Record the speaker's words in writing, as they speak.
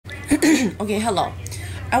Okay, hello.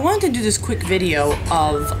 I wanted to do this quick video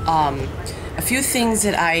of a few things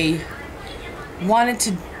that I wanted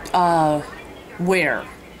to wear.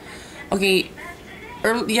 Okay,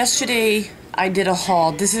 yesterday I did a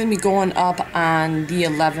haul. This is going to be going up on the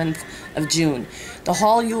 11th of June. The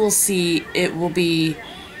haul you will see, it will be,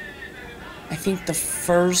 I think the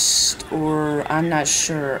 1st, or I'm not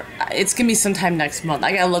sure. It's going to be sometime next month.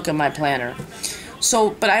 I got to look at my planner. So,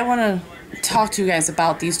 but I want to talk to you guys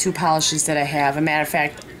about these two polishes that I have. As a matter of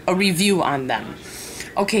fact, a review on them.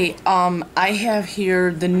 Okay, I have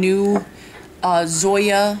here the new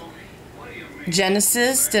zoyagenesis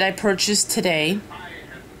that I purchased today.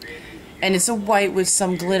 And it's a white with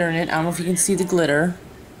some glitter in it. I don't know if you can see the glitter.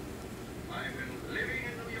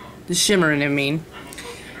 The shimmer in it, I mean.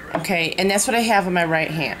 Okay, and that's what I have on my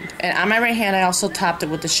right hand. And on my right hand, I also topped it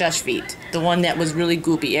with the Sheshvit, the one that was really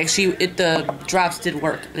goopy. Actually, the drops did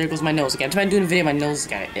work. There goes my nose again. Every time I'm doing a video, my nose is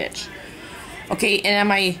gonna itch. Okay, and on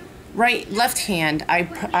my left hand, I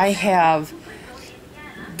have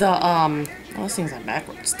the oh, this thing's on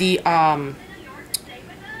backwards. The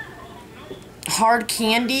hard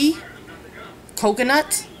candy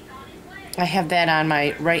coconut. I have that on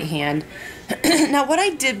my right hand. Now, what I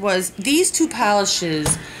did was these two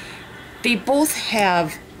polishes. They both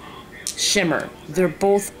have shimmer. They're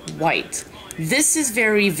both white. This is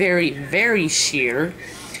very, very, very sheer.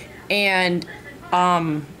 And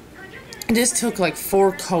this took like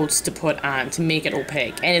 4 coats to put on to make it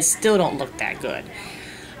opaque. And it still don't look that good.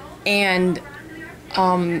 And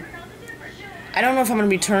I don't know if I'm going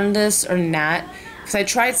to return this or not. Because I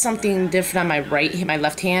tried something different on my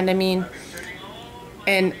left hand, I mean.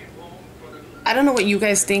 And I don't know what you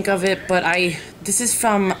guys think of it, but this is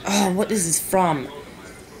from, oh, what is this from?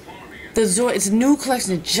 The Zoya, it's a new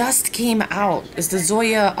collection that just came out. It's the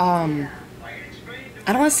Zoya, I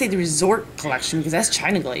don't want to say the resort collection, because that's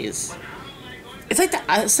China glaze. It's like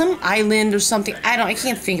some island or something. I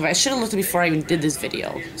can't think of it. I should have looked at it before I even did this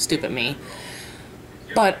video. Stupid me.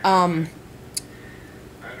 But,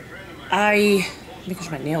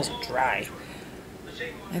 because my nails are dry.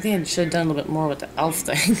 I think I should have done a little bit more with the elf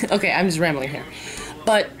thing. Okay, I'm just rambling here.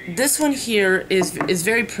 But this one here is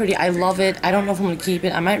very pretty. I love it. I don't know if I'm going to keep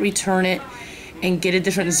it. I might return it and get a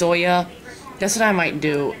different Zoya. That's what I might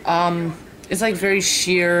do. It's like very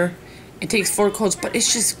sheer. It takes 4 coats, but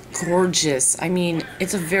it's just gorgeous. I mean,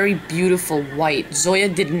 it's a very beautiful white. Zoya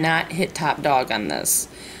did not hit top dog on this.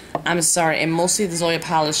 I'm sorry. And mostly the Zoya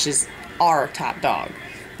polishes are top dog.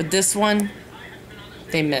 But this one,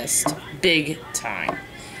 they missed. Big time.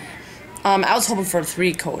 I was hoping for a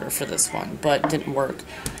 3-coater for this one, but it didn't work.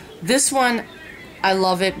 This one, I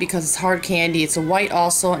love it because it's hard candy. It's a white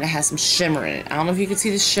also, and it has some shimmer in it. I don't know if you can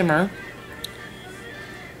see the shimmer.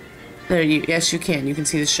 Yes, you can. You can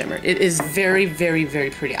see the shimmer. It is very, very,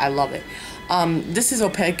 very pretty. I love it. This is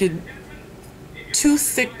opaque. 2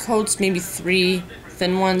 thick coats, maybe 3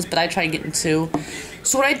 thin ones, but I tried getting 2.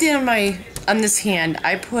 So what I did on this hand,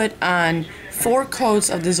 I put on 4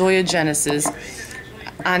 coats of the zoyagenesis.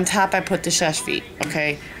 On top, I put the Sheshvit,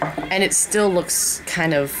 okay? And it still looks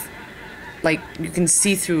kind of like you can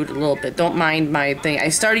see through it a little bit. Don't mind my thing. I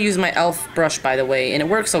started using my e.l.f. brush, by the way, and it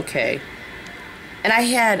works okay. And I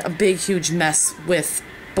had a big, huge mess with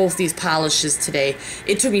both these polishes today.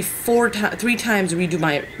 It took me 3 times to redo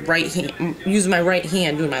my right hand, use my right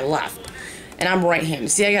hand, doing my left. And I'm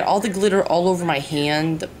right-handed. See, I got all the glitter all over my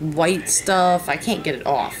hand, the white stuff. I can't get it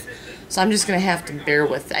off. So I'm just going to have to bear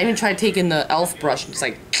with it. I even tried taking the e.l.f. brush and just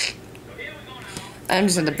like, I'm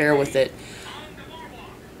just going to bear with it.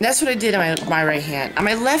 That's what I did on my right hand. On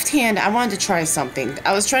my left hand, I wanted to try something.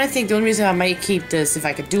 I was trying to think the only reason I might keep this, if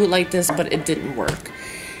I could do it like this, but it didn't work.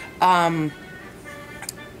 I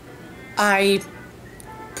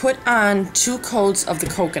put on 2 coats of the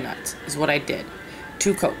coconut, is what I did.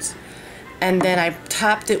 2 coats. And then I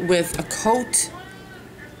topped it with a coat,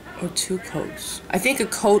 or 2 coats. I think a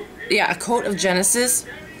coat of Genesis,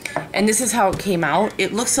 and this is how it came out.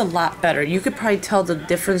 It looks a lot better. You could probably tell the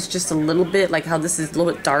difference just a little bit, like how this is a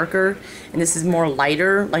little bit darker, and this is more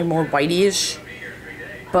lighter, like more whitey-ish.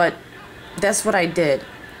 But that's what I did.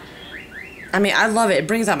 I mean, I love it. It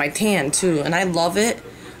brings out my tan, too, and I love it.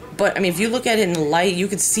 But, I mean, if you look at it in the light, you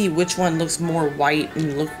can see which one looks more white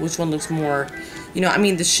and which one looks more, you know, I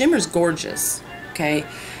mean, the shimmer's gorgeous, okay?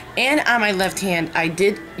 And on my left hand, I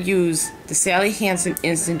did use the Sally Hansen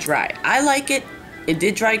Instant Dry. I like it. It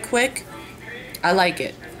did dry quick. I like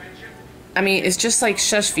it. I mean, it's just like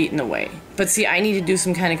Sheshvit in a way. But see, I need to do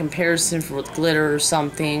some kind of comparison with glitter or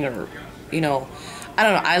something, or, you know, I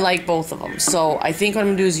don't know. I like both of them. So I think what I'm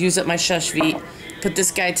going to do is use up my Sheshvit, put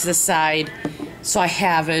this guy to the side so I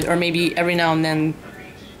have it, or maybe every now and then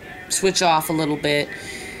switch off a little bit.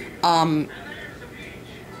 I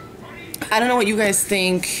don't know what you guys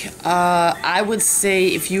think. I would say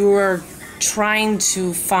if you are trying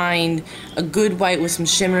to find a good white with some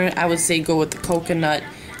shimmer, I would say go with the coconut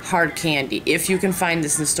hard candy. If you can find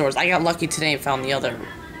this in stores. I got lucky today and found the other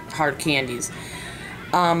hard candies.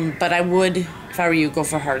 But I would, if I were you, go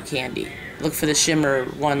for hard candy. Look for the shimmer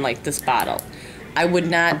one like this bottle. I would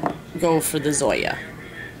not go for the Zoya.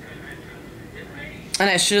 And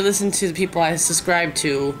I should have listened to the people I subscribe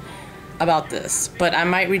to about this. But I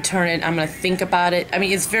might return it. I'm going to think about it. I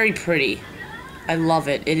mean, it's very pretty. I love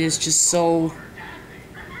it. It is just so...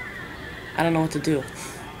 I don't know what to do.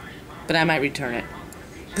 But I might return it.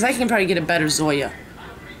 Because I can probably get a better Zoya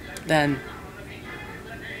than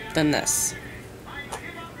this.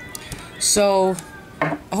 So,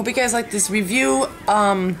 I hope you guys like this review.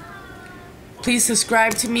 Please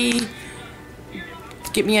subscribe to me.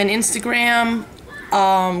 Get me on Instagram.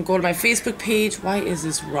 Go to my Facebook page. Why is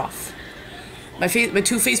this rough? My two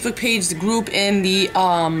Facebook pages, the group, and the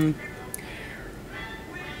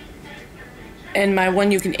and my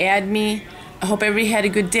one you can add me. I hope everybody had a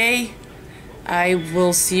good day. I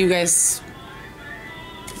will see you guys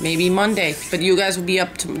maybe Monday, but you guys will be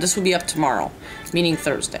up to, this will be up tomorrow, meaning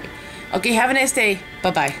Thursday. Okay, have a nice day.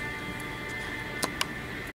 Bye-bye.